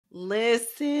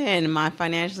Listen, my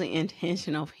financially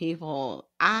intentional people,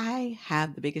 I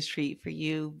have the biggest treat for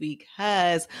you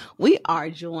because we are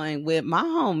joined with my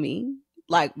homie,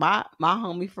 like my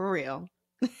homie for real.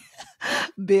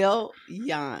 Bill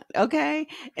Yount. Okay.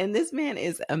 And this man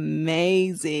is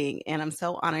amazing. And I'm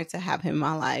so honored to have him in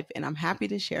my life. And I'm happy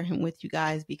to share him with you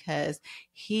guys because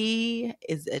he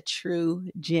is a true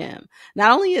gem.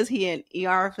 Not only is he an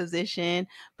ER physician,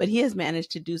 but he has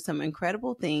managed to do some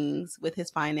incredible things with his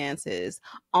finances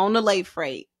on the late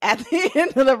freight at the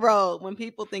end of the road when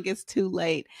people think it's too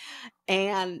late.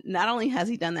 And not only has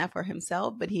he done that for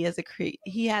himself, but he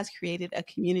has created a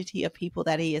community of people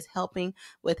that he is helping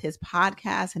with his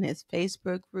podcast and his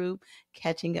Facebook group,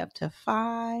 Catching Up to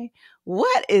Five.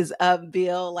 What is up,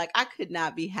 Bill? Like, I could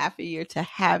not be happier to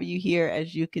have you here,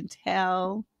 as you can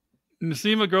tell.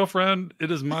 Nasima, girlfriend,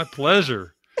 it is my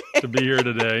pleasure to be here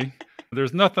today.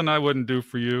 There's nothing I wouldn't do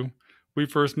for you. We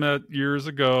first met years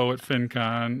ago at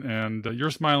FinCon, and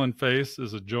your smiling face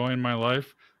is a joy in my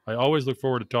life. I always look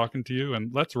forward to talking to you,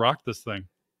 and let's rock this thing.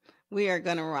 We are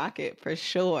gonna rock it for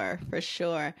sure, for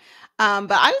sure.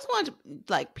 But I just want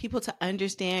like people to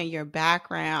understand your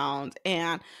background,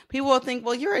 and people will think,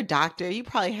 well, you're a doctor, you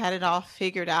probably had it all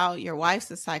figured out. Your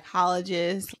wife's a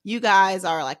psychologist. You guys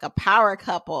are like a power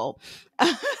couple,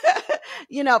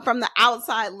 from the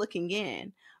outside looking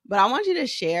in. But I want you to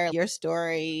share your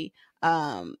story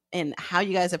and how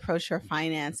you guys approach your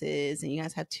finances. And you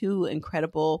guys have two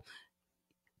incredible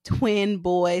twin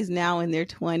boys now in their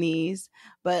 20s,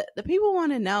 but the people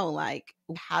want to know, like,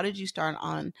 how did you start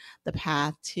on the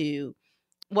path to,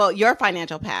 well, your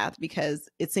financial path, because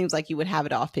it seems like you would have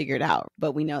it all figured out,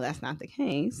 but we know that's not the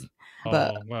case.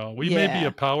 But Well, we may be yeah,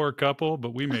 a power couple,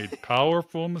 but we made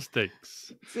powerful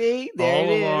mistakes see, there it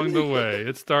all along the is. way.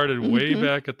 It started way Mhm.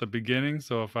 back at the beginning.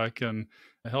 So if I can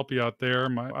help you out there,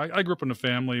 I grew up in a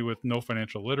family with no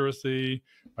financial literacy.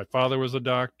 My father was a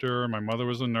doctor. My mother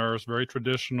was a nurse, very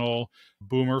traditional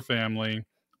boomer family.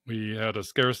 We had a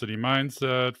scarcity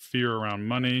mindset, fear around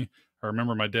money. I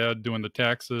remember my dad doing the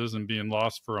taxes and being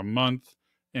lost for a month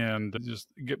and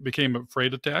became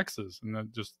afraid of taxes. And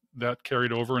that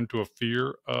carried over into a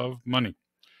fear of money.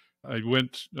 I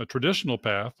went a traditional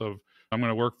path of I'm going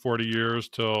to work 40 years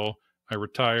till I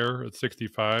retire at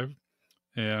 65.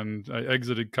 And I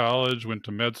exited college, went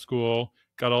to med school,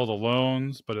 got all the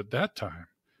loans. But at that time,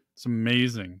 it's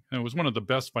amazing. And it was one of the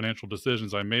best financial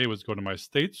decisions I made was go to my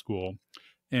state school.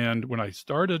 And when I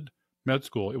started med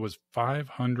school, it was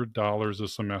 $500 a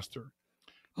semester.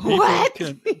 People What?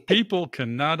 can people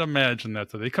cannot imagine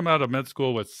that. So they come out of med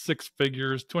school with six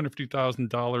figures,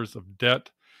 $250,000 of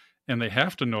debt, and they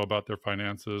have to know about their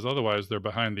finances. Otherwise, they're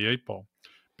behind the eight ball.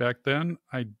 Back then,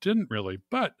 I didn't really.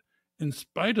 But in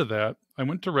spite of that, I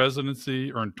went to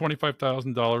residency, earned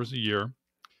 $25,000 a year,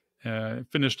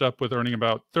 finished up with earning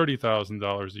about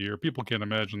 $30,000 a year. People can't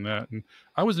imagine that. And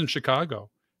I was in Chicago.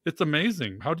 It's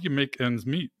amazing. How do you make ends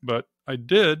meet? But I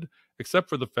did, except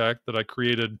for the fact that I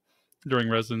created during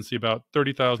residency about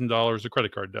 $30,000 of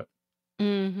credit card debt.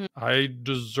 Hmm. I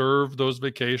deserve those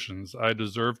vacations. I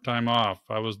deserve time off.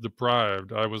 I was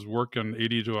deprived. I was working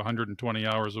 80 to 120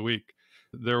 hours a week.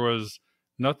 There was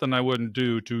nothing I wouldn't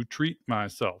do to treat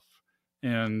myself.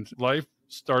 And life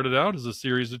started out as a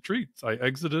series of treats. I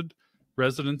exited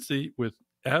residency with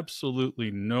absolutely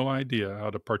no idea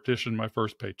how to partition my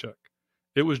first paycheck.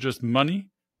 It was just money.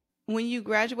 When you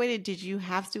graduated, did you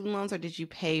have student loans or did you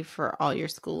pay for all your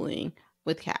schooling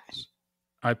with cash?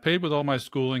 I paid with all my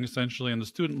schooling essentially, and the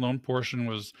student loan portion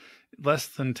was less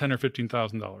than $10,000 or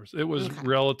 $15,000. It was Okay.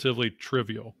 relatively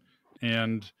trivial,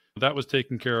 and that was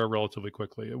taken care of relatively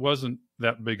quickly. It wasn't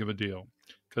that big of a deal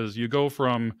because you go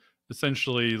from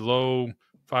essentially low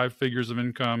five figures of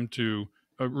income to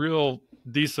a real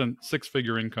decent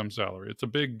six-figure income salary. It's a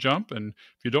big jump, and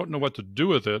if you don't know what to do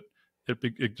with it,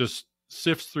 it just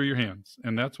sifts through your hands,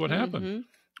 and that's what happened.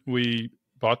 Hmm. We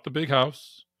bought the big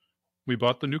house, we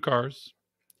bought the new cars,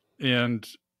 and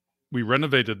we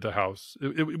renovated the house.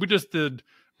 We just did,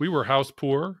 we were house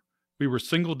poor. We were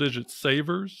single digit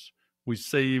savers. We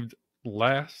saved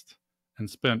last and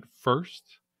spent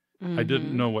first. I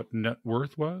didn't Hmm. know what net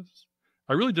worth was.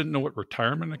 I really didn't know what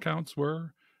retirement accounts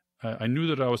were. I knew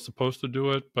that I was supposed to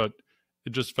do it, but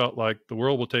it just felt like the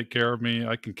world will take care of me.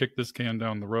 I can kick this can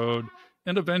down the road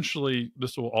and eventually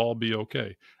this will all be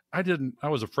okay. I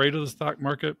was afraid of the stock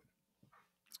market.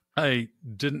 I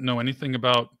didn't know anything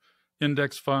about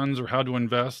index funds or how to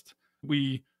invest.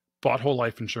 We bought whole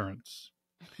life insurance,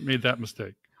 made that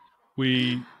mistake.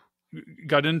 We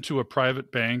got into a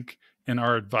private bank, and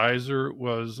our advisor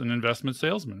was an investment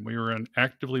salesman. We were in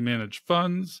actively managed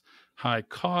funds, high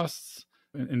costs,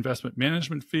 an investment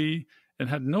management fee. and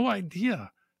had no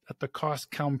idea that the cost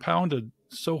compounded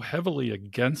so heavily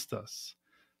against us.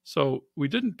 So we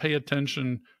didn't pay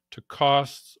attention to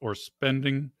costs or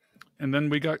spending. And then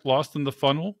we got lost in the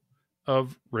funnel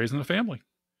of raising a family.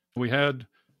 We had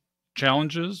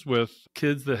challenges with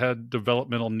kids that had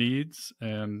developmental needs,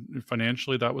 and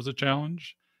financially that was a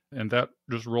challenge. And that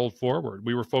just rolled forward.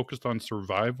 We were focused on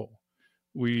survival.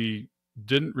 We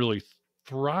didn't really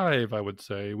thrive, I would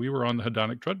say. We were on the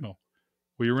hedonic treadmill.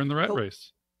 We were in the rat So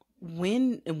race.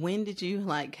 when did you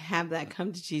like have that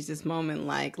come to Jesus moment?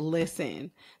 Like,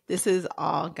 listen, this is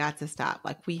all got to stop.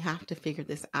 Like, we have to figure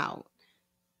this out.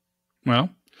 Well,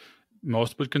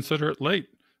 most would consider it late.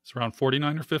 It's around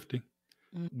 49 or 50.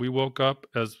 We woke up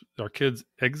as our kids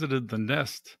exited the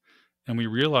nest, and we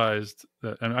realized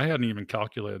that, and I hadn't even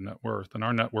calculated net worth, and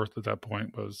our net worth at that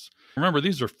point was, remember,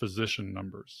 these are physician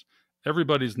numbers.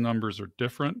 Everybody's numbers are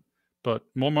different, but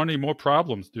more money, more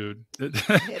problems, dude.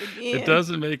 It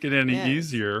doesn't make it any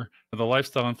easier. The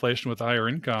lifestyle inflation with higher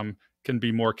income can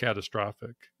be more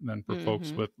catastrophic than for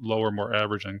folks with lower, more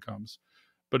average incomes.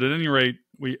 But at any rate,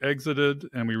 we exited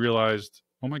and we realized,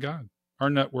 oh my God, our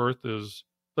net worth is,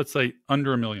 let's say,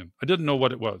 under $1 million. I didn't know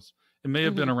what it was. It may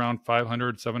have been around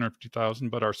 500, 750,000,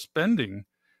 but our spending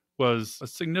was a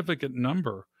significant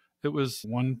number. It was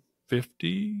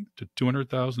 150 to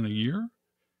 200,000 a year.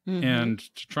 And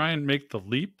to try and make the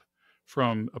leap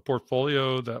from a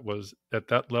portfolio that was at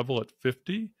that level at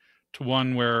 50 to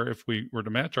one where if we were to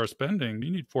match our spending,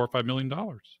 you need $4 or $5 million.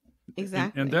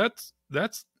 Exactly. And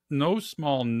that's no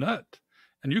small nut.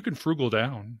 And you can frugal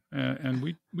down. And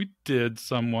we did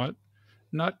somewhat,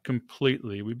 not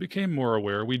completely. We became more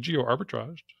aware. We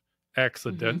geo-arbitraged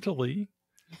accidentally.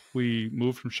 We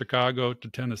moved from Chicago to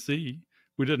Tennessee.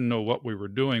 We didn't know what we were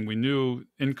doing. We knew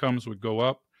incomes would go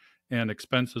up and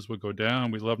expenses would go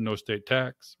down. We loved no state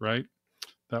tax, right?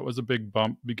 That was a big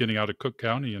bump beginning out of Cook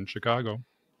County in Chicago.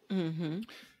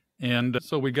 And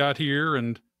so we got here,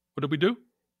 and what did we do?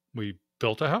 We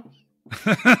built a house.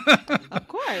 Of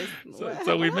course.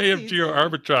 So we may have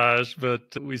geo-arbitrage,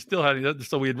 but we still had,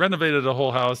 so we had renovated a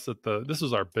whole house this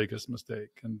was our biggest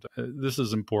mistake. And this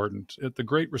is important. At the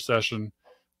Great Recession,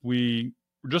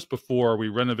 just before we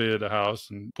renovated a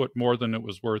house and put more than it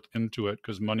was worth into it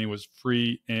because money was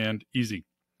free and easy.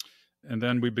 And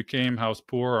then we became house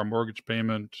poor. Our mortgage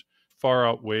payment far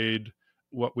outweighed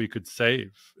what we could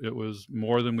save. It was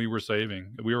more than we were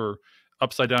saving. We were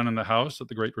upside down in the house at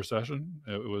the Great Recession.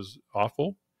 It was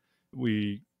awful.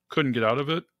 We couldn't get out of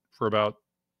it for about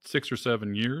 6 or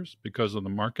 7 years because of the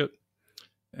market.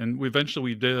 And eventually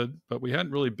we did, but we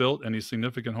hadn't really built any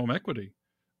significant home equity.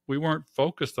 We weren't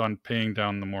focused on paying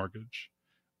down the mortgage.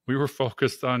 We were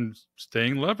focused on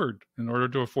staying levered in order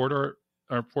to afford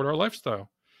our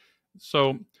lifestyle.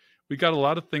 So we got a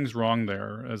lot of things wrong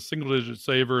there. As single-digit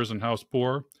savers and house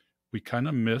poor, we kind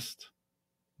of missed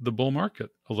the bull market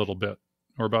a little bit,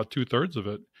 or about 2/3 of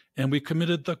it. And we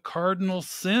committed the cardinal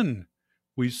sin.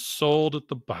 We sold at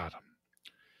the bottom.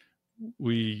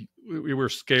 We were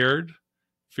scared,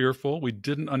 fearful. We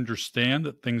didn't understand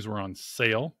that things were on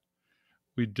sale.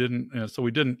 We didn't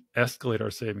escalate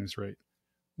our savings rate.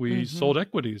 We sold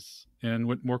equities and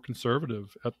went more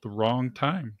conservative at the wrong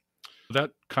time.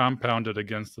 That compounded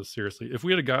against us seriously. If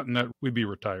we had gotten that, we'd be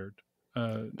retired.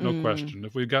 No question.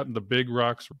 If we'd gotten the big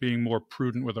rocks, being more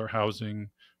prudent with our housing,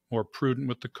 more prudent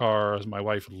with the cars, my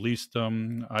wife leased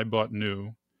them, I bought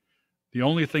new. The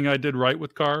only thing I did right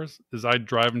with cars is I'd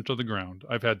drive them to the ground.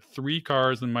 I've had 3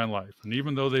 cars in my life, and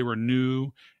even though they were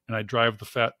new and I drive the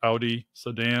fat Audi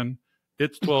sedan,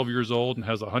 it's 12 years old and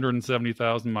has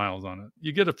 170,000 miles on it.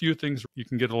 You get a few things, you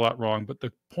can get a lot wrong, but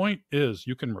the point is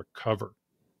you can recover.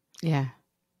 Yeah.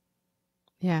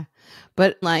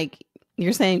 But like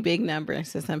you're saying big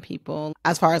numbers to some people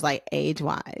as far as like age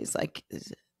wise, like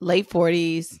late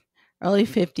 40s, early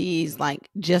 50s, like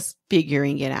just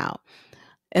figuring it out.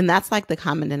 And that's like the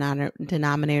common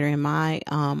denominator in my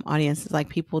audience is like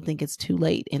people think it's too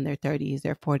late in their 30s,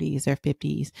 their 40s, their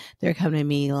 50s. They're coming to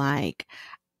me like,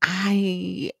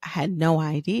 I had no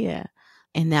idea.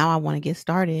 And now I want to get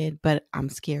started, but I'm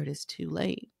scared it's too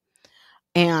late.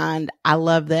 And I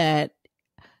love that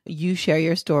you share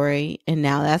your story and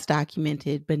now that's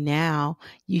documented, but now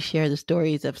you share the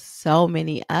stories of so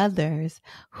many others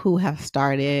who have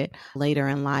started later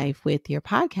in life with your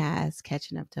podcast,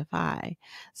 Catching Up to 5.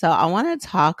 So I want to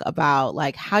talk about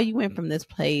like how you went from this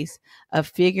place of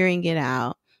figuring it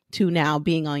out to now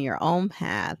being on your own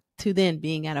path to then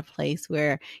being at a place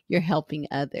where you're helping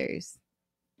others.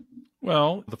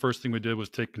 Well, the first thing we did was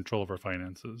take control of our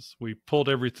finances. We pulled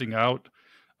everything out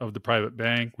of the private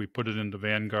bank. We put it into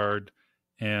Vanguard,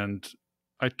 and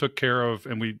I took care of,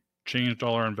 and we changed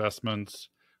all our investments.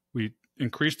 We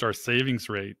increased our savings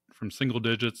rate from single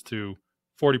digits to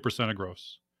 40% of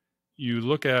gross. You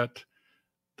look at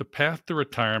the path to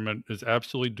retirement is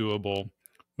absolutely doable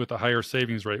with a higher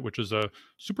savings rate, which is a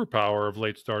superpower of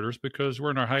late starters because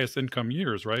we're in our highest income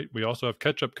years, right? We also have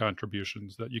catch-up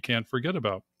contributions that you can't forget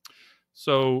about.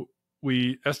 So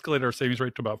we escalate our savings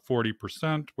rate to about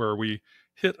 40%, where we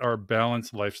hit our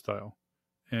balanced lifestyle.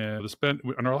 And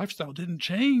our lifestyle didn't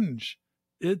change.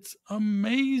 It's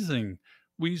amazing.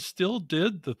 We still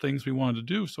did the things we wanted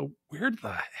to do. So where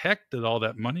the heck did all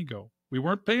that money go? We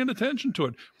weren't paying attention to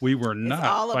it. We were It's not.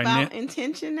 all about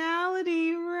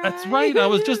intentionality, right? That's right. I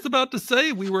was just about to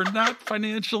say we were not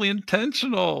financially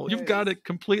intentional. You've got Yes. it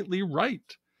completely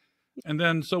right. And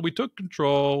then, so we took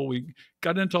control. We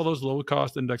got into all those low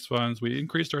cost index funds. We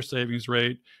increased our savings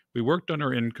rate. We worked on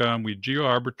our income. We geo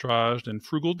arbitraged and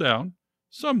frugal down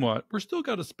somewhat. We're still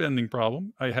got a spending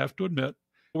problem, I have to admit.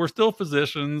 We're still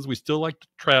physicians. We still like to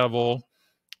travel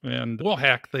and we'll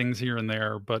hack things here and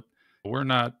there, but we're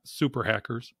not super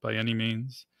hackers by any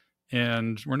means.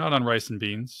 And we're not on rice and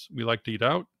beans. We like to eat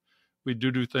out. We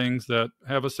do things that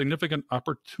have a significant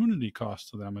opportunity cost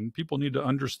to them. And people need to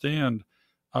understand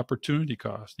opportunity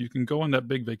cost. You can go on that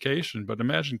big vacation, but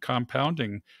imagine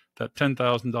compounding that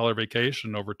 $10,000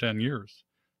 vacation over 10 years.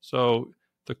 So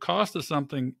the cost of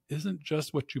something isn't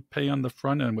just what you pay on the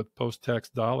front end with post-tax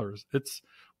dollars. It's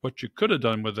what you could have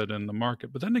done with it in the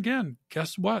market. But then again,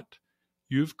 guess what?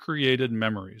 You've created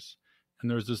memories. And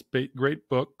there's this great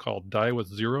book called Die with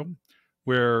Zero,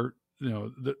 where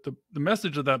the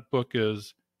message of that book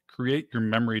is create your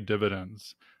memory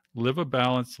dividends. Live a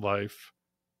balanced life.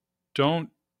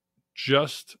 Don't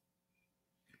just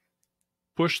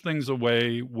push things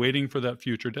away waiting for that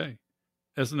future day.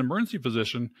 As an emergency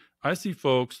physician, I see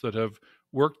folks that have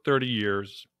worked 30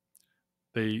 years.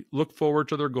 They look forward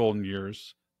to their golden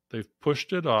years. They've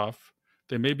pushed it off.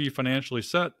 They may be financially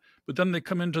set, but then they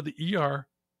come into the ER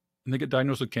and they get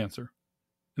diagnosed with cancer.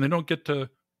 And they don't get to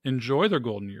enjoy their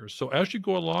golden years. So as you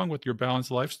go along with your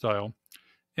balanced lifestyle,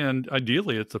 and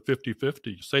ideally it's a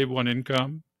 50-50, save one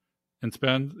income and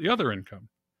spend the other income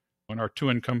on our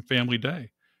 2-income family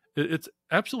day. It's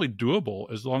absolutely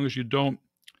doable as long as you don't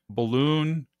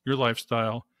balloon your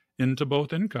lifestyle into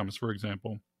both incomes, for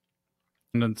example.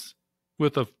 And it's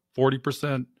with a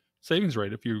 40% savings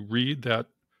rate. If you read that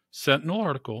Sentinel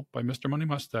article by Mr. Money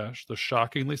Mustache, the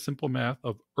shockingly simple math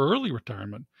of early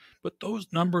retirement, but those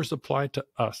numbers apply to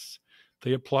us.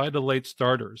 They apply to late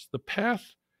starters. The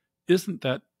path isn't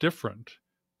that different.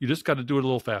 You just got to do it a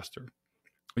little faster.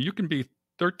 You can be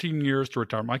 13 years to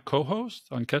retire. My co-host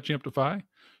on Catching Up to Fi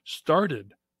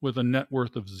started with a net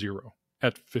worth of 0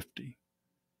 at 50.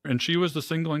 And she was a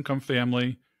single income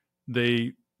family.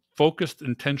 They focused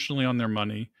intentionally on their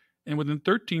money. And within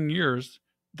 13 years,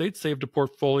 they'd saved a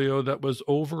portfolio that was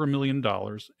over $1 million.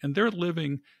 And they're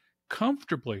living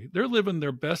comfortably. They're living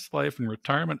their best life in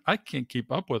retirement. I can't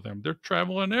keep up with them. They're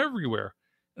traveling everywhere.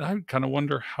 And I kind of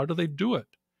wonder, how do they do it?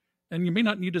 And you may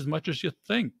not need as much as you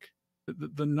think.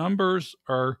 The numbers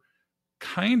are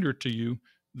kinder to you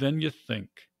than you think.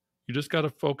 You just got to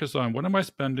focus on, what am I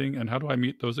spending and how do I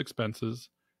meet those expenses?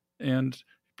 And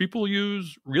people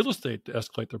use real estate to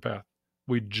escalate their path.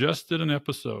 We just did an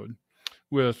episode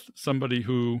with somebody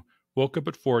who woke up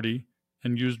at 40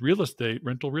 and used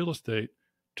rental real estate,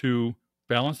 to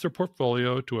balance their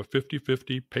portfolio to a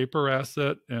 50-50 paper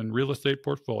asset and real estate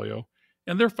portfolio.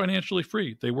 And they're financially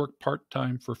free. They work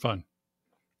part-time for fun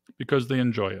because they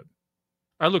enjoy it.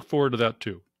 I look forward to that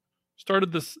too.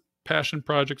 Started this passion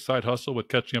project side hustle with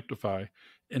Catching Up to Fi.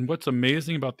 And what's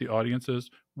amazing about the audience is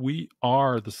we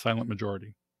are the silent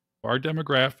majority. Our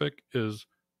demographic is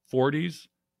 40s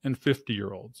and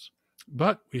 50-year-olds.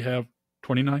 But we have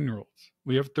 29-year-olds,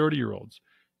 we have 30-year-olds,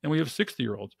 and we have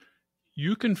 60-year-olds.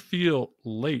 You can feel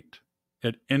late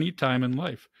at any time in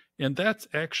life. And that's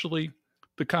actually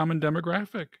the common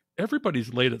demographic.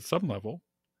 Everybody's late at some level.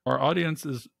 Our audience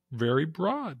is very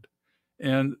broad.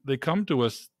 And they come to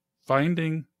us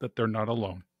finding that they're not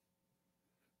alone.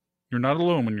 You're not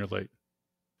alone when you're late.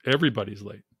 Everybody's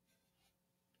late.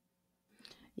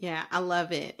 Yeah, I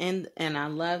love it. And I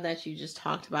love that you just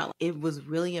talked about, it was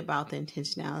really about the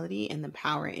intentionality and the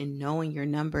power in knowing your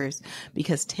numbers,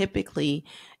 because typically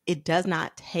it does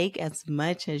not take as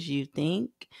much as you think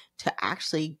to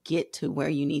actually get to where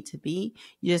you need to be.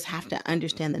 You just have to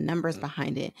understand the numbers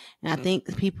behind it. And I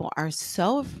think people are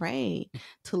so afraid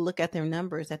to look at their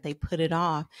numbers that they put it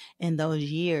off in those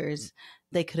years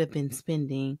they could have been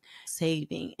spending,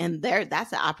 saving. And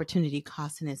that's an opportunity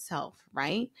cost in itself,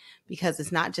 right? Because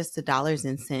it's not just the dollars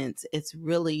and cents, it's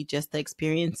really just the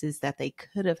experiences that they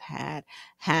could have had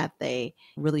they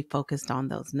really focused on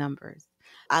those numbers.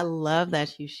 I love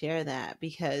that you share that,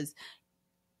 because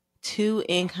two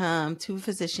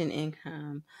physician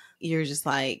income, you're just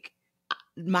like,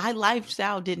 my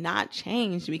lifestyle did not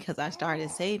change because I started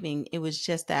saving. It was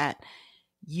just that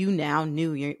you now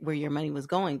knew where your money was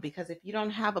going. Because if you don't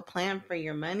have a plan for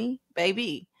your money,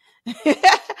 baby,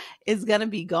 it's going to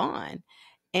be gone.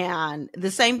 And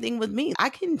the same thing with me. I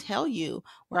couldn't tell you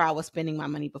where I was spending my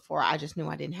money before. I just knew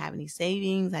I didn't have any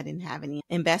savings. I didn't have any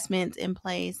investments in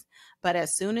place. But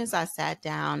as soon as I sat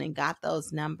down and got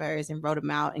those numbers and wrote them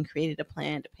out and created a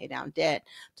plan to pay down debt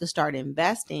to start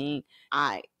investing,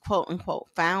 I quote unquote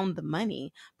found the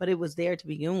money, but it was there to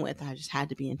begin with. I just had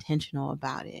to be intentional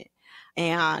about it.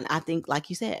 And I think, like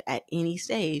you said, at any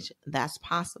stage, that's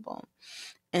possible.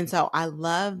 And so I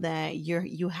love that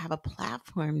you have a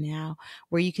platform now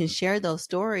where you can share those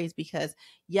stories, because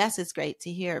yes, it's great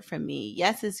to hear it from me.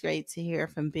 Yes, it's great to hear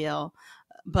it from Bill.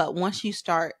 But once you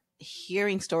start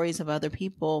hearing stories of other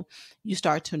people, you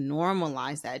start to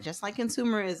normalize that. Just like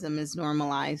consumerism is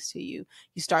normalized to you,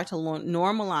 you start to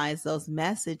normalize those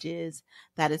messages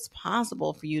that it's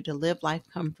possible for you to live life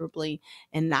comfortably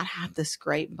and not have to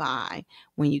scrape by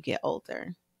when you get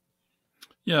older.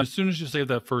 Yeah, as soon as you save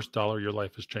that first dollar, your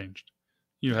life has changed.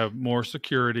 You have more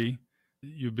security.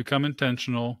 You become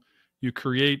intentional. You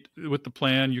create, with the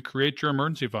plan, you create your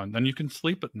emergency fund. Then you can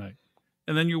sleep at night.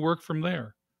 And then you work from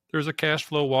there. There's a cash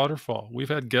flow waterfall. We've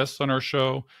had guests on our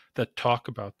show that talk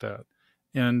about that.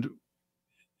 And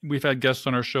we've had guests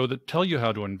on our show that tell you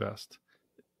how to invest.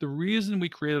 The reason we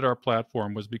created our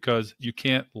platform was because you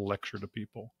can't lecture to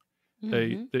people.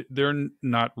 Mm-hmm. They're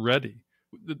not ready.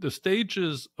 The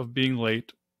stages of being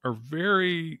late are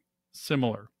very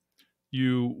similar.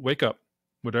 You wake up,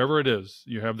 whatever it is,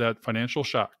 you have that financial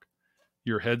shock,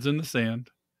 your head's in the sand,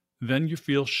 then you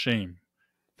feel shame,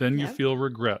 then you Yep. feel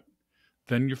regret,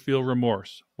 then you feel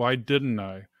remorse. Why didn't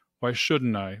I? Why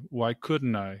shouldn't I? Why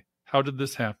couldn't I? How did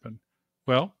this happen?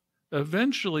 Well,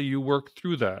 eventually you work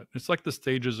through that. It's like the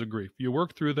stages of grief. You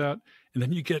work through that, and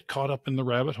then you get caught up in the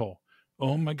rabbit hole.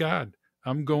 Oh my God,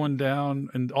 I'm going down,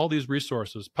 and all these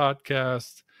resources,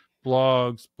 podcasts,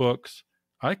 blogs, books,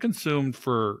 I consumed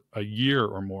for a year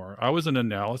or more. I was in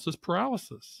analysis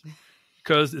paralysis,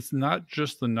 because it's not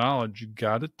just the knowledge. You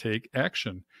got to take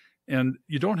action, and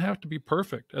you don't have to be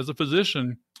perfect. As a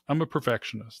physician, I'm a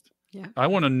perfectionist. Yeah. I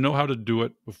want to know how to do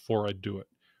it before I do it.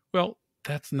 Well,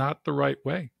 that's not the right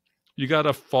way. You got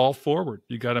to fall forward.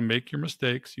 You got to make your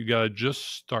mistakes. You got to just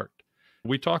start.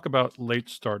 We talk about late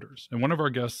starters, and one of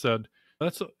our guests said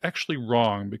that's actually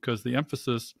wrong, because the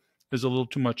emphasis is a little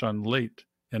too much on late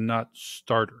and not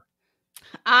starter.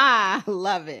 I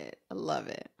love it. I love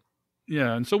it.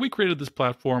 Yeah, and so we created this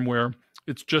platform where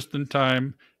it's just in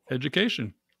time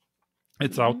education.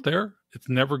 It's Mm-hmm. out there. It's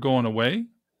never going away.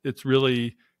 It's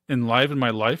really enlivened my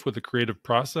life with a creative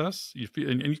process. You feel,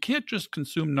 and you can't just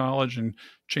consume knowledge and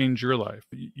change your life.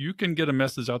 You can get a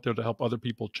message out there to help other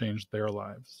people change their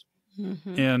lives.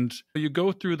 Mm-hmm. And you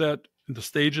go through that, the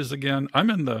stages again. I'm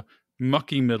in the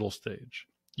mucky middle stage.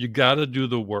 You got to do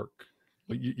the work.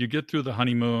 You get through the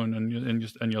honeymoon,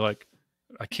 and you're like,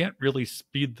 I can't really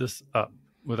speed this up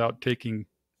without taking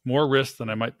more risks than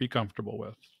I might be comfortable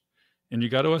with. And you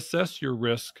got to assess your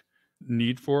risk,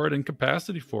 need for it, and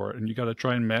capacity for it. And you got to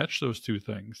try and match those two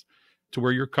things to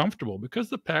where you're comfortable, because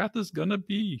the path is going to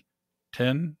be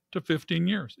 10 to 15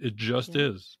 years. It just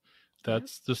Yep. is. Yep.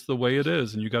 That's just the way it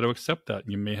is. And you got to accept that.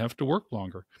 And you may have to work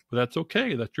longer, but that's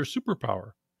okay. That's your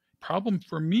superpower. Problem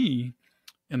for me,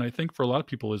 and I think for a lot of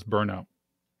people, is burnout.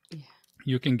 Yeah.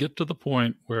 You can get to the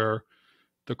point where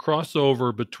the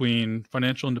crossover between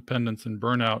financial independence and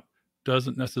burnout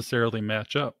doesn't necessarily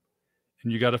match up.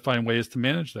 And you got to find ways to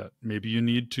manage that. Maybe you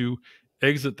need to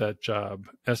exit that job,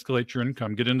 escalate your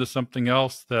income, get into something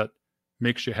else that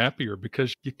makes you happier,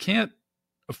 because you can't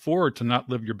afford to not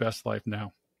live your best life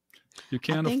now. You I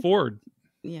can't think, afford.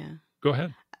 yeah. Go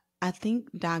ahead. I think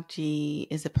Doc G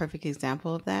is a perfect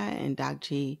example of that. And Doc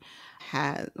G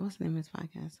has, what's the name of his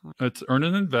podcast? It's Earn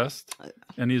and Invest. Uh,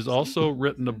 And he's See? also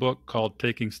written a book called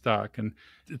Taking Stock. And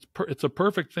it's a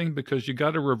perfect thing, because you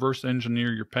got to reverse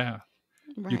engineer your path.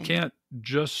 You Right. can't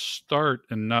just start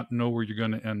and not know where you're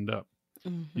going to end up.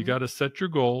 You Mm-hmm. got to set your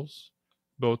goals,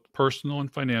 both personal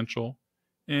and financial,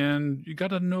 and you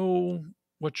got to know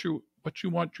what you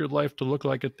want your life to look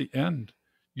like at the end.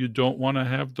 You don't want to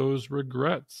have those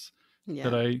regrets that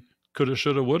Yeah. I coulda,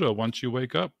 shoulda, woulda once you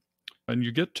wake up. And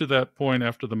you get to that point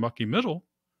after the mucky middle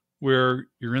where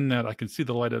you're in that, I can see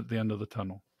the light at the end of the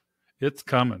tunnel. It's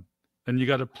coming. And you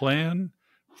got to plan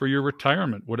for your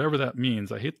retirement, whatever that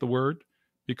means. I hate the word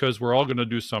because we're all going to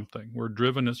do something. We're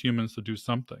driven as humans to do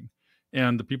something.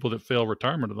 And the people that fail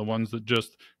retirement are the ones that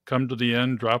just come to the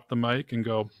end, drop the mic, and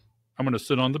go, I'm going to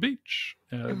sit on the beach.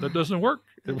 That doesn't work.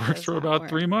 It works for about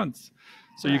 3 months.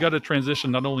 So you got to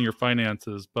transition not only your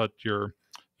finances, but your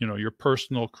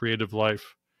personal creative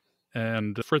life.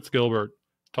 And Fritz Gilbert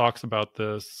talks about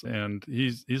this, and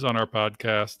he's on our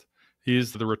podcast.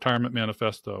 He's the Retirement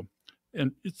Manifesto.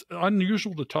 And it's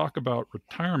unusual to talk about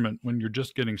retirement when you're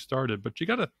just getting started, but you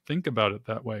got to think about it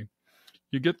that way.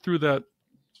 You get through that,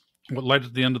 what light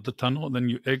at the end of the tunnel, and then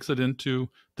you exit into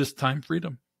this time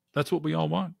freedom. That's what we all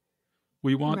want.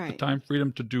 We want the time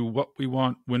freedom to do what we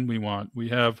want when we want. We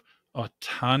have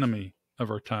autonomy of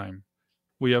our time.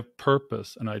 We have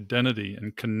purpose and identity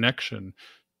and connection,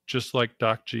 just like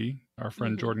Doc G, our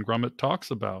friend Jordan Grummett,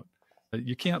 talks about.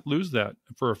 You can't lose that.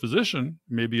 For a physician,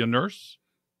 maybe a nurse,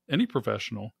 any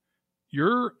professional,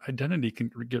 your identity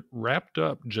can get wrapped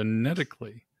up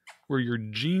genetically, where your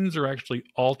genes are actually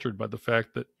altered by the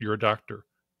fact that you're a doctor,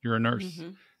 you're a nurse.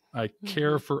 I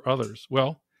care for others.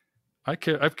 Well,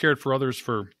 I've cared for others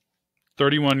for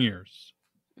 31 years,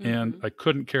 and I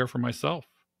couldn't care for myself.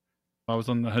 I was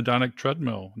on the hedonic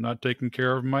treadmill, not taking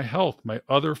care of my health, my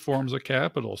other forms of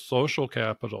capital, social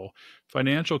capital.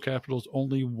 Financial capital is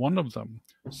only one of them.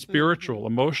 Spiritual,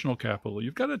 emotional capital.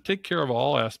 You've got to take care of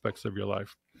all aspects of your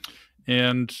life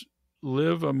and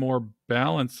live a more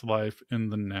balanced life in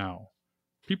the now.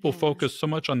 People focus so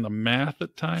much on the math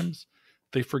at times,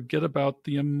 they forget about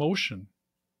the emotion.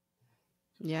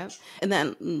 Yep. And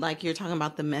then, like, you're talking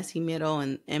about the messy middle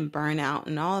and burnout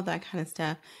and all of that kind of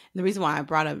stuff. And the reason why I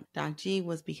brought up Doc G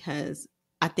was because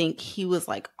I think he was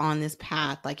like on this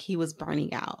path, like he was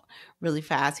burning out really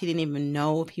fast. He didn't even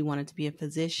know if he wanted to be a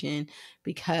physician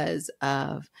because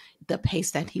of the pace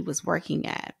that he was working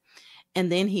at.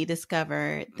 And then he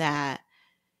discovered that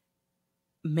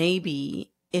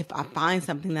maybe if I find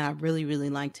something that I really, really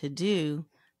like to do,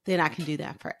 then I can do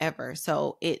that forever.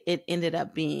 So it ended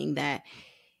up being that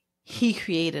he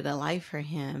created a life for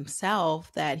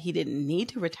himself that he didn't need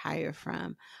to retire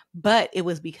from, but it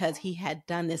was because he had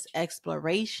done this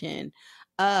exploration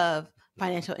of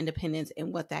financial independence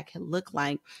and what that could look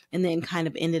like, and then kind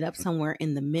of ended up somewhere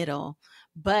in the middle.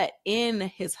 But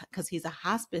because he's a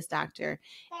hospice doctor,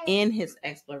 in his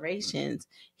explorations,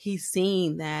 he's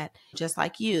seen that, just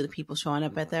like you, the people showing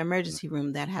up at the emergency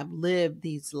room that have lived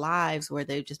these lives where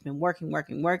they've just been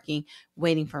working,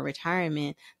 waiting for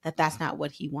retirement, that's not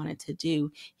what he wanted to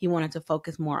do. He wanted to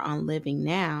focus more on living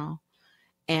now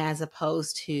as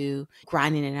opposed to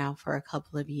grinding it out for a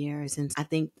couple of years. And I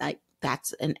think like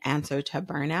that's an answer to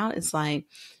burnout. It's like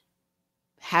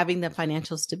having the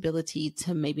financial stability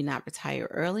to maybe not retire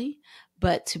early,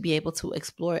 but to be able to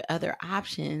explore other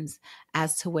options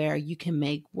as to where you can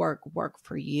make work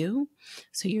for you.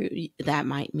 So that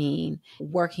might mean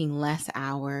working less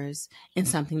hours in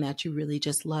something that you really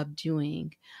just love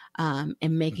doing, and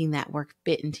making that work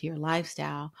fit into your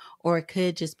lifestyle. Or it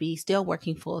could just be still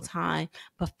working full time,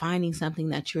 but finding something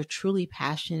that you're truly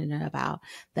passionate about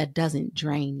that doesn't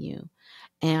drain you.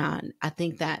 And I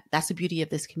think that that's the beauty of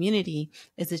this community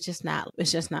is it's just not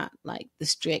like the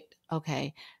strict,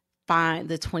 okay, find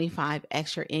the 25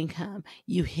 extra income,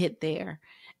 you hit there,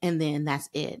 and then that's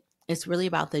it. It's really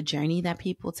about the journey that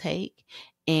people take,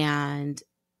 and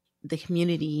the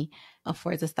community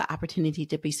affords us the opportunity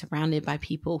to be surrounded by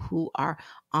people who are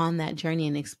on that journey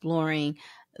and exploring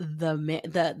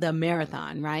the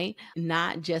marathon, right?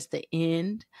 Not just the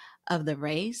end of the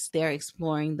race. They're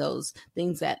exploring those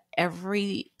things that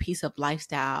every piece of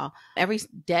lifestyle, every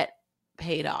debt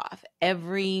paid off,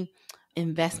 every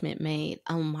investment made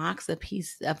unlocks a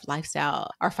piece of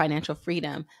lifestyle or financial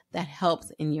freedom that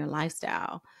helps in your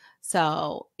lifestyle.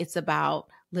 So it's about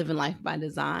living life by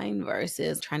design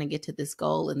versus trying to get to this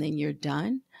goal and then you're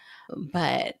done.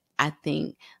 But I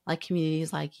think like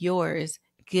communities like yours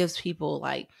gives people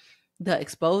like the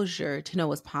exposure to know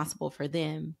what's possible for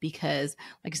them, because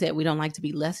like I said, we don't like to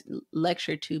be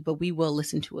lectured to, but we will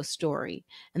listen to a story,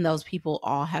 and those people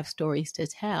all have stories to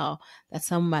tell that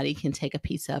somebody can take a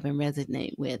piece of and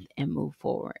resonate with and move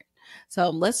forward. So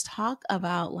let's talk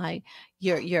about like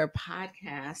your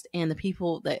podcast and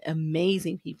the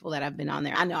amazing people that have been on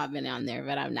there. I know I've been on there,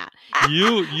 but I'm not.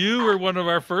 You were one of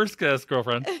our first guests,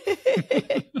 girlfriend.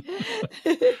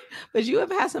 But you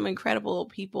have had some incredible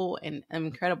people and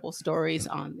incredible stories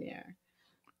on there.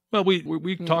 Well,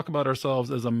 we talk about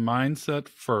ourselves as a mindset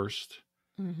first,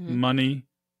 money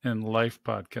and life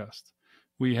podcast.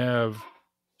 We have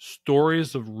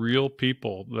stories of real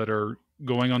people that are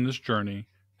going on this journey,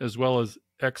 as well as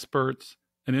experts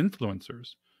and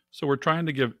influencers. So we're trying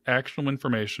to give actionable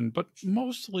information, but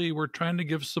mostly we're trying to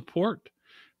give support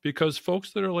because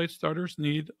folks that are late starters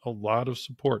need a lot of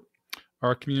support.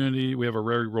 Our community, we have a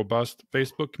very robust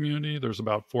Facebook community. There's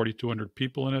about 4,200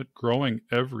 people in it, growing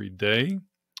every day.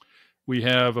 We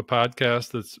have a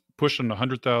podcast that's pushing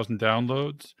 100,000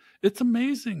 downloads. It's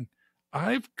amazing.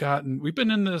 We've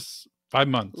been in this 5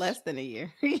 months. Less than a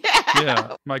year.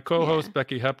 Yeah. My co-host, Yeah.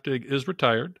 Becky Heptig, is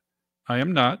retired. I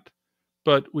am not.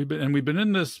 But we've been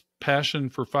in this passion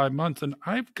for 5 months, and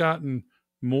I've gotten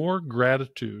more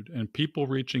gratitude and people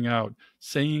reaching out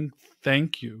saying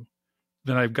thank you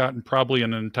than I've gotten probably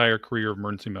in an entire career of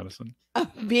emergency medicine.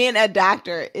 Being a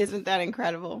doctor, isn't that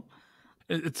incredible?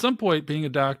 At some point, being a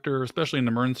doctor, especially in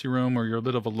an emergency room where you're a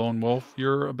bit of a lone wolf,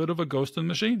 you're a bit of a ghost in the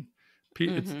machine.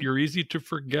 You're easy to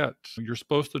forget. You're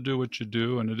supposed to do what you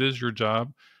do, and it is your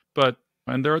job.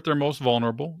 And they're at their most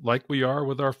vulnerable, like we are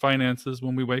with our finances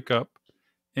when we wake up,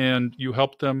 and you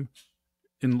help them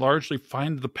in largely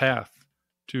find the path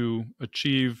to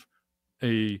achieve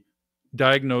a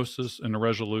diagnosis and a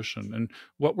resolution. And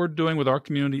what we're doing with our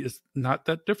community is not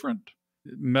that different.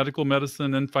 Medical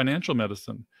medicine and financial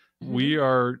medicine. We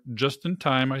are just in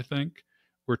time, I think.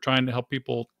 We're trying to help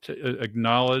people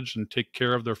acknowledge and take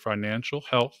care of their financial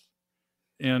health.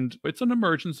 And it's an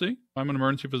emergency. I'm an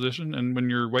emergency physician. And when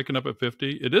you're waking up at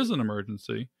 50, it is an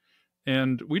emergency.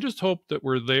 And we just hope that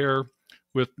we're there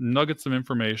with nuggets of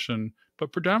information,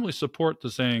 but predominantly support to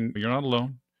saying, you're not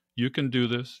alone. You can do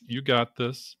this. You got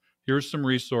this. Here's some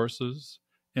resources,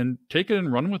 and take it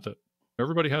and run with it.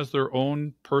 Everybody has their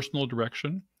own personal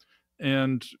direction,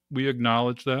 and we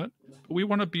acknowledge that. But we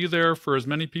want to be there for as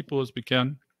many people as we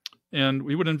can. And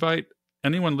we would invite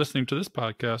anyone listening to this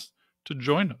podcast to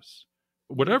join us,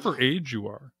 whatever age you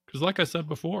are. Because like I said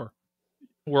before,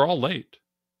 we're all late.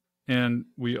 And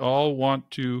we all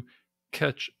want to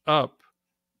catch up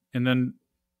and then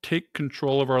take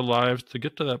control of our lives to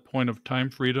get to that point of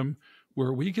time freedom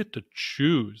where we get to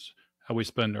choose how we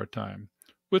spend our time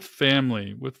with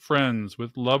family, with friends,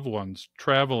 with loved ones,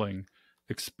 traveling,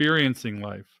 experiencing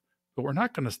life. But we're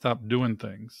not going to stop doing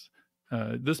things.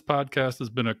 This podcast has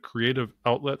been a creative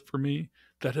outlet for me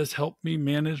that has helped me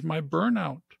manage my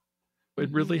burnout.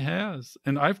 It really has.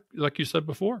 And like you said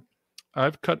before,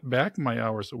 I've cut back my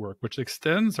hours at work, which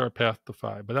extends our path to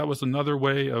 5. But that was another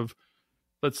way of,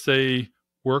 let's say,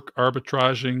 work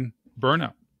arbitraging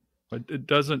burnout. But it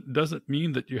doesn't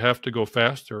mean that you have to go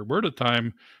faster. We're at a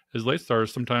time as late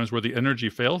starters sometimes where the energy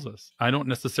fails us. I don't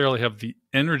necessarily have the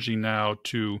energy now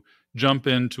to jump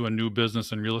into a new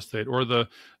business in real estate or the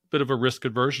bit of a risk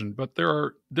aversion. But there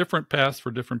are different paths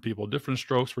for different people, different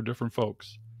strokes for different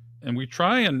folks. And we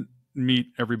try and meet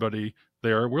everybody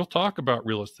there. We'll talk about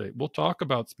real estate. We'll talk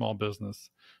about small business.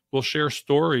 We'll share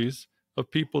stories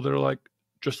of people that are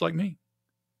just like me.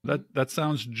 That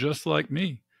sounds just like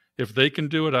me. If they can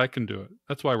do it, I can do it.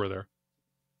 That's why we're there.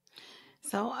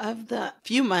 So, of the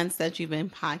few months that you've been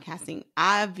podcasting,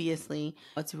 obviously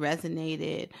it's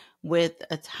resonated with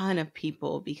a ton of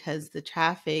people because the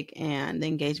traffic and the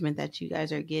engagement that you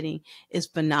guys are getting is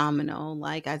phenomenal.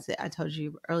 Like I said, I told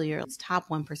you earlier, it's top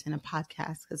 1% of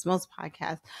podcasts because most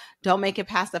podcasts don't make it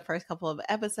past the first couple of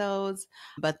episodes.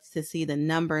 But to see the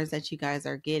numbers that you guys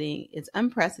are getting, it's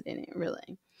unprecedented,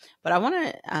 really. But I want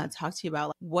to talk to you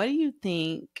about what do you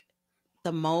think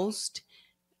the most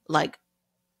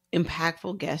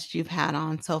impactful guest you've had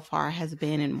on so far has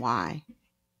been and why?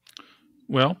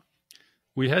 Well,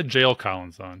 we had Jail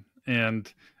Collins on,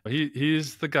 and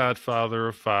he's the godfather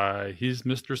of FI. He's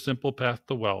Mr. Simple Path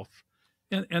to Wealth.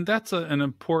 And that's an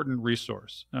important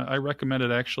resource. I recommend it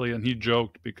actually, and he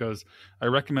joked because I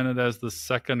recommend it as the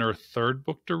second or third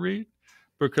book to read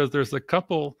because there's a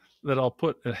couple that I'll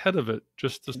put ahead of it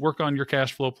just to work on your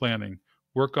cash flow planning,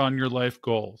 work on your life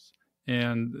goals.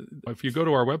 And if you go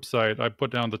to our website, I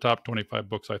put down the top 25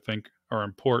 books I think are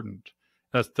important.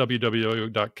 That's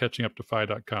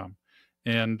www.catchinguptofi.com.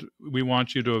 And we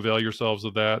want you to avail yourselves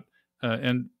of that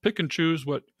and pick and choose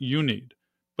what you need.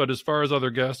 But as far as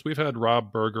other guests, we've had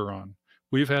Rob Berger on.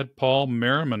 We've had Paul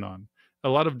Merriman on. A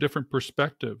lot of different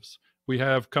perspectives. We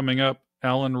have coming up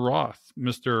Alan Roth,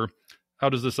 Mr. How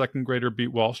Does the Second Grader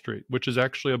Beat Wall Street, which is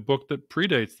actually a book that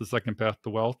predates The Second Path to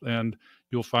Wealth, and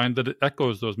you'll find that it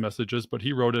echoes those messages, but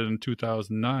he wrote it in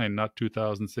 2009, not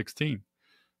 2016.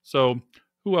 So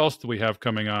who else do we have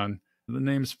coming on? The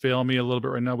names fail me a little bit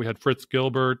right now. We had Fritz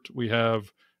Gilbert. We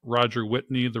have Roger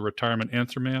Whitney, the retirement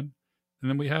answer man.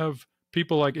 And then we have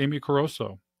people like Amy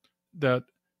Caruso, that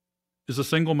is a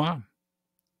single mom.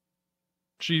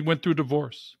 She went through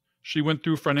divorce. She went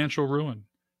through financial ruin.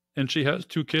 And she has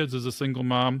 2 kids as a single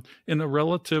mom in a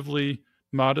relatively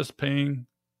modest paying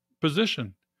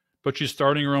position, but she's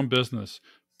starting her own business.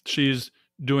 She's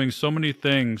doing so many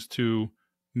things to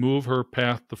move her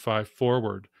path to 5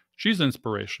 forward. She's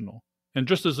inspirational and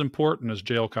just as important as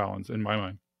Jail Collins in my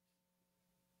mind.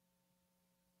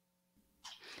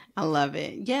 I love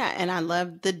it. Yeah, and I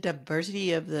love the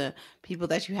diversity of the people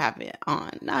that you have it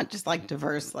on. Not just like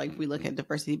diverse, like we look at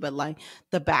diversity, but like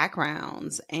the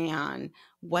backgrounds and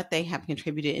what they have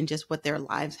contributed and just what their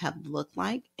lives have looked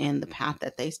like and the path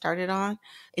that they started on.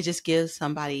 It just gives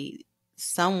somebody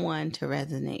someone to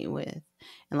resonate with.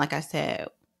 And like I said,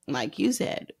 like you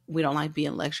said, we don't like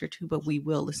being lectured to, but we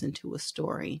will listen to a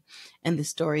story. And the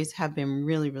stories have been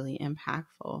really, really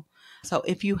impactful. So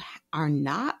if you are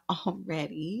not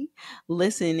already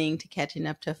listening to Catching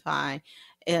Up to Five,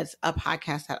 it's a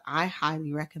podcast that I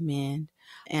highly recommend.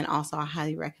 And also, I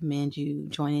highly recommend you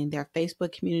joining their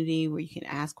Facebook community where you can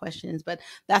ask questions. But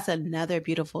that's another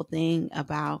beautiful thing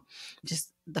about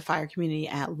just the fire community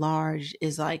at large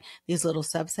is like these little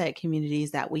subset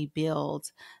communities that we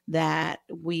build, that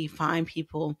we find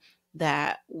people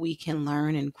that we can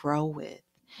learn and grow with.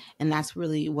 And that's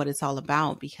really what it's all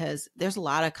about because there's a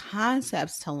lot of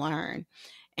concepts to learn.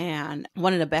 And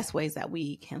one of the best ways that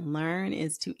we can learn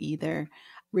is to either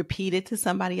repeat it to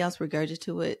somebody else,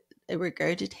 regurgitate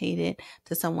it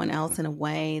to someone else in a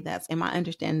way that's, am I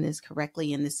understanding this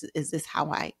correctly? And is this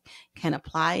how I can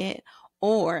apply it?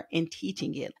 Or in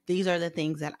teaching it. These are the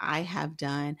things that I have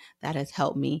done that has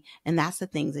helped me. And that's the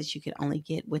things that you can only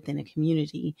get within a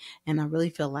community. And I really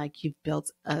feel like you've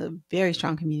built a very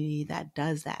strong community that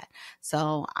does that.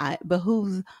 So I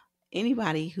behooves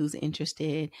anybody who's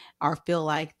interested or feel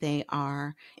like they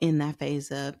are in that phase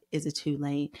of, is it too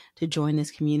late to join this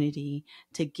community,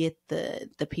 to get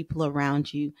the people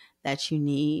around you that you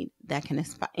need, that can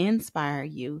inspire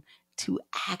you to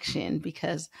action,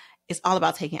 because it's all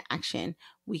about taking action.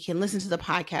 We can listen to the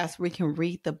podcast, we can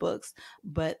read the books,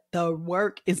 but the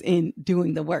work is in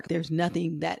doing the work. There's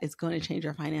nothing that is going to change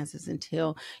your finances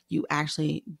until you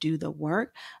actually do the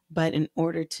work. But in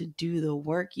order to do the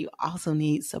work, you also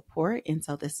need support. And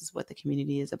so this is what the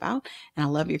community is about. And I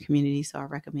love your community. So I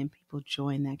recommend people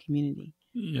join that community.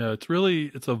 Yeah,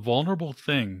 it's a vulnerable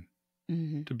thing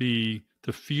Mm-hmm.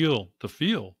 to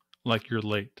feel like you're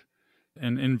late.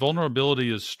 And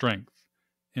vulnerability is strength.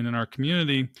 And in our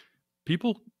community,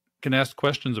 people can ask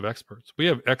questions of experts. We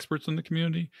have experts in the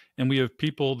community, and we have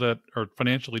people that are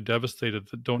financially devastated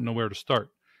that don't know where to start.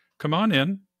 Come on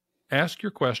in, ask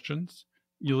your questions.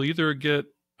 You'll either get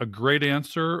a great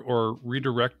answer or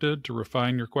redirected to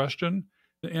refine your question.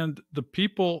 And the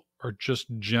people are just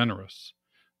generous.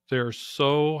 They're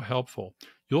so helpful.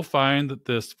 You'll find that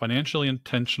this financially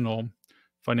intentional,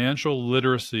 financial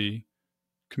literacy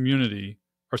community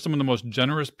are some of the most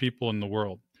generous people in the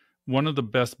world. One of the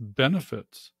best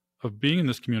benefits of being in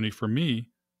this community for me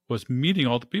was meeting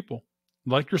all the people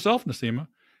like yourself, Naseema.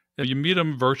 You meet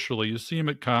them virtually, you see them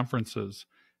at conferences,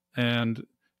 and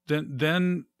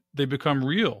then they become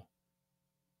real.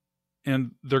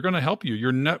 And they're going to help you.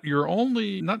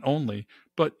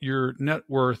 But your net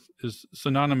worth is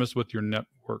synonymous with your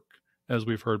network, as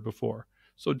we've heard before.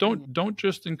 So don't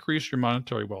just increase your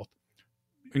monetary wealth.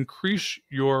 Increase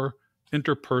your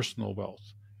interpersonal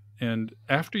wealth. And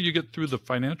after you get through the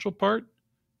financial part,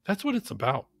 that's what it's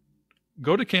about.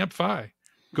 Go to Camp FI,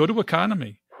 go to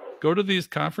Economy, go to these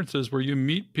conferences where you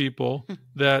meet people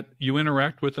that you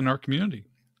interact with in our community.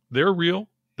 They're real,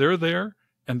 they're there,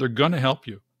 and they're going to help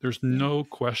you. There's no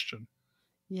question.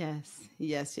 Yes,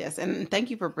 yes, yes. And thank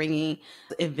you for bringing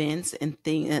events and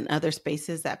things and other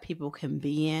spaces that people can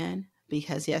be in.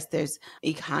 Because yes, there's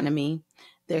Economy,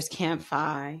 there's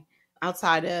Campfire,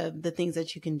 outside of the things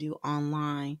that you can do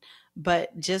online.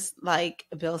 But just like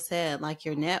Bill said, like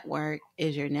your network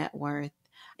is your net worth.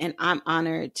 And I'm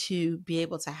honored to be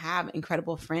able to have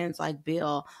incredible friends like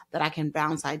Bill that I can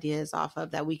bounce ideas off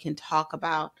of, that we can talk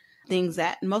about things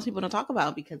that most people don't talk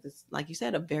about because it's, like you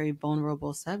said, a very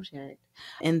vulnerable subject.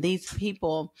 And these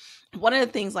people, one of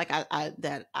the things like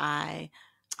that I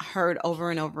heard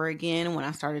over and over again when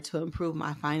I started to improve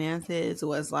my finances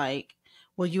was like,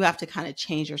 well, you have to kind of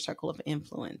change your circle of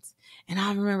influence. And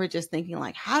I remember just thinking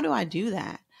like, how do I do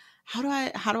that? How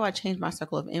do I change my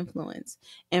circle of influence?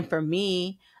 And for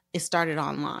me, it started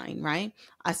online, right?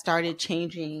 I started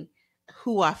changing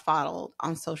who I followed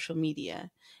on social media.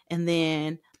 And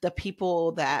then the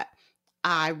people that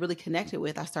I really connected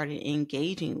with, I started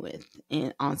engaging with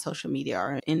on social media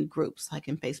or in groups, like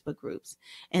in Facebook groups.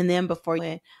 And then before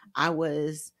that, I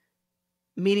was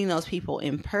meeting those people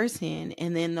in person,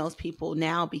 and then those people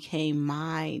now became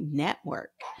my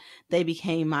network. They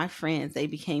became my friends. They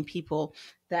became people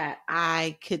that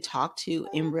I could talk to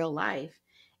in real life.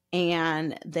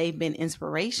 And they've been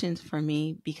inspirations for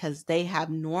me because they have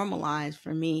normalized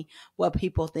for me what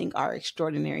people think are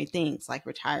extraordinary things, like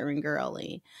retiring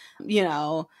early, you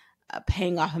know,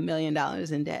 paying off $1 million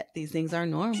in debt. These things are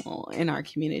normal in our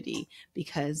community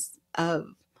because of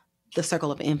the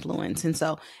circle of influence. And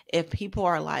so if people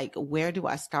are like, where do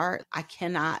I start? I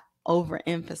cannot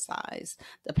overemphasize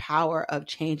the power of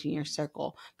changing your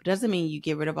circle. But it doesn't mean you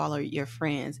get rid of all of your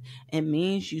friends. It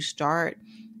means you start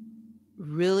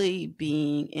really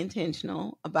being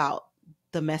intentional about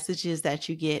the messages that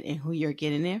you get and who you're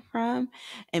getting it from,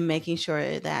 and making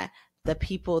sure that the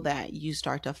people that you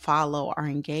start to follow or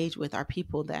engage with are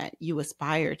people that you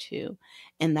aspire to.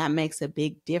 And that makes a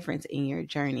big difference in your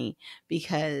journey,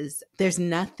 because there's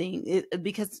nothing,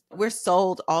 because we're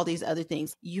sold all these other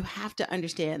things. You have to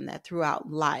understand that throughout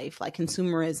life, like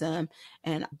consumerism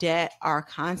and debt are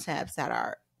concepts that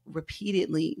are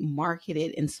repeatedly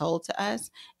marketed and sold to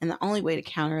us. And the only way to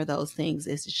counter those things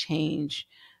is to change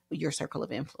your circle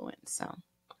of influence. So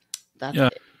that's Yeah.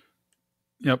 it.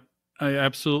 Yep. I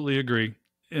absolutely agree.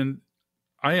 And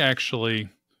I actually,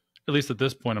 at least at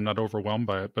this point, I'm not overwhelmed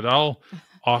by it, but I'll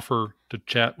offer to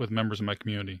chat with members of my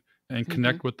community and Hmm.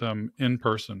 connect with them in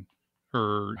person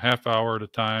for half hour at a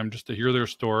time just to hear their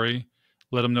story,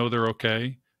 let them know they're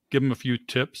okay, give them a few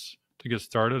tips to get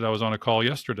started. I was on a call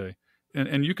yesterday,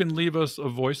 and you can leave us a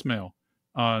voicemail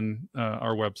on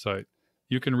our website.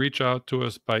 You can reach out to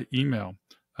us by email.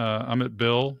 I'm at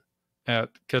bill at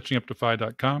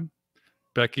catchinguptofy.com.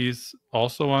 Becky's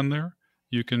also on there.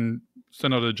 You can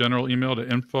send out a general email to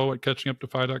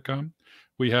info@catchinguptofy.com.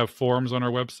 We have forums on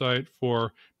our website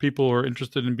for people who are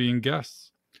interested in being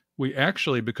guests. We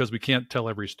actually, because we can't tell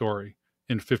every story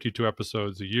in 52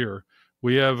 episodes a year,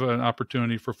 we have an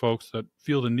opportunity for folks that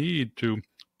feel the need to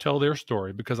tell their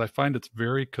story, because I find it's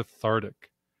very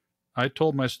cathartic. I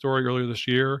told my story earlier this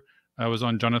year. I was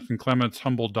on Jonathan Clement's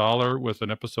Humble Dollar with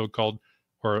an episode called,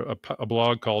 or a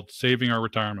blog called Saving Our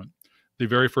Retirement. The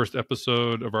very first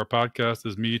episode of our podcast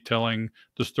is me telling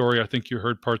the story I think you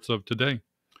heard parts of today.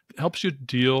 It helps you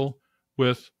deal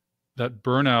with that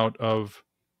burnout of,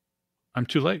 I'm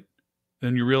too late.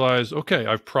 Then you realize, okay,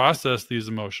 I've processed these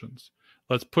emotions.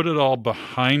 Let's put it all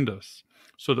behind us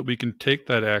so that we can take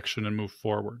that action and move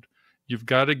forward. You've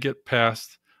got to get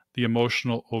past the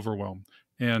emotional overwhelm.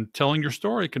 And telling your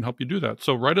story can help you do that.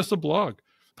 So write us a blog,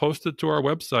 post it to our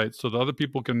website so that other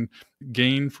people can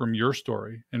gain from your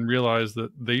story and realize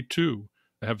that they too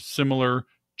have similar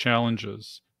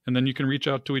challenges. And then you can reach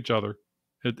out to each other.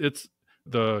 It's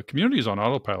the community is on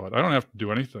autopilot. I don't have to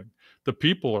do anything. The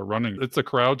people are running. It's a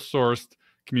crowdsourced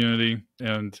community,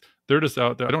 and they're just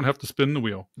out there. I don't have to spin the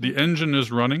wheel. The engine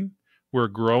is running. We're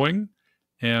growing,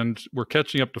 and we're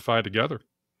catching up to Phi together.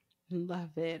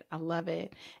 Love it. I love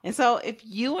it. And so if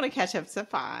you want to catch up to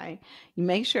Phi, you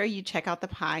make sure you check out the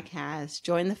podcast,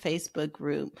 join the Facebook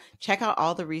group, check out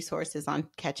all the resources on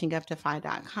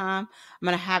catchinguptophi.com. I'm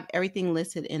going to have everything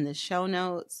listed in the show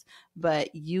notes,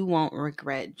 but you won't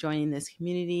regret joining this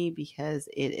community because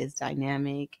it is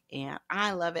dynamic and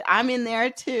I love it. I'm in there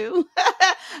too.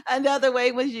 Another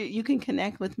way was you can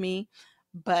connect with me,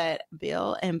 but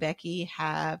Bill and Becky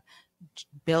have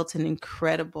built an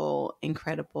incredible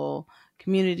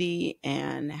community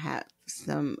and have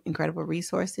some incredible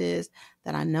resources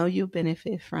that I know you'll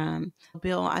benefit from.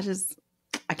 Bill, I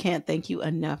can't thank you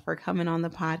enough for coming on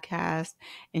the podcast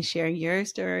and sharing your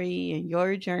story and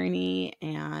your journey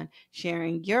and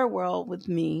sharing your world with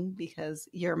me, because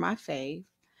you're my fave.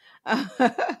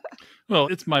 Well,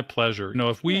 it's my pleasure.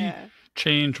 If we Yeah.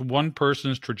 change one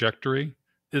person's trajectory,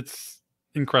 it's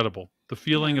incredible. The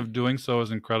feeling Yeah. of doing so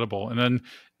is incredible. And then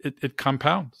it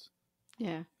compounds.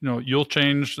 Yeah. You'll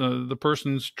change the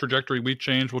person's trajectory we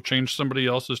change will change somebody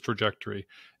else's trajectory.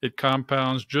 It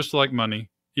compounds just like money,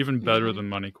 even better Hmm. than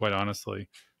money, quite honestly.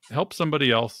 Help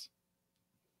somebody else.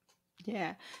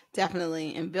 Yeah,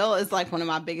 definitely. And Bill is like one of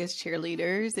my biggest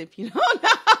cheerleaders, if you don't know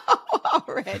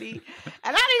already.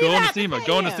 And I didn't Go even on to have to SEMA. pay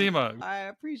Go on to him. SEMA. I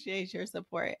appreciate your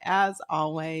support as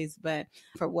always. But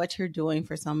for what you're doing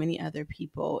for so many other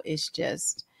people, it's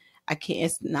just, I can't,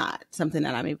 it's not something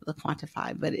that I'm able to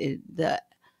quantify, but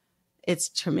it's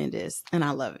tremendous and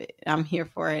I love it. I'm here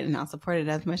for it and I'll support it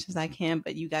as much as I can.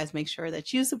 But you guys make sure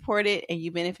that you support it and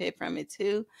you benefit from it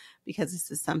too, because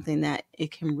this is something that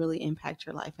it can really impact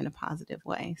your life in a positive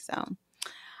way. So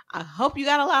I hope you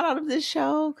got a lot out of this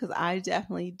show, because I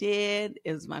definitely did.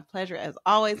 It was my pleasure as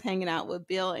always hanging out with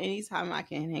Bill. Anytime I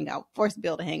can force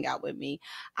Bill to hang out with me,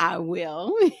 I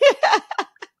will.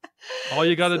 All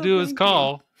you got to So do is thank you.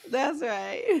 call. That's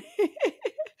right.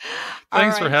 All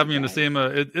Thanks for right, you having me, guys.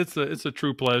 Nasima. It's a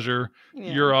true pleasure.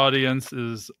 Yeah. Your audience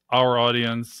is our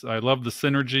audience. I love the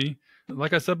synergy.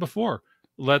 Like I said before,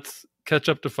 let's catch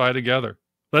up to Fi together.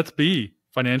 Let's be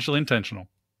financially intentional.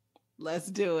 Let's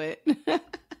do it.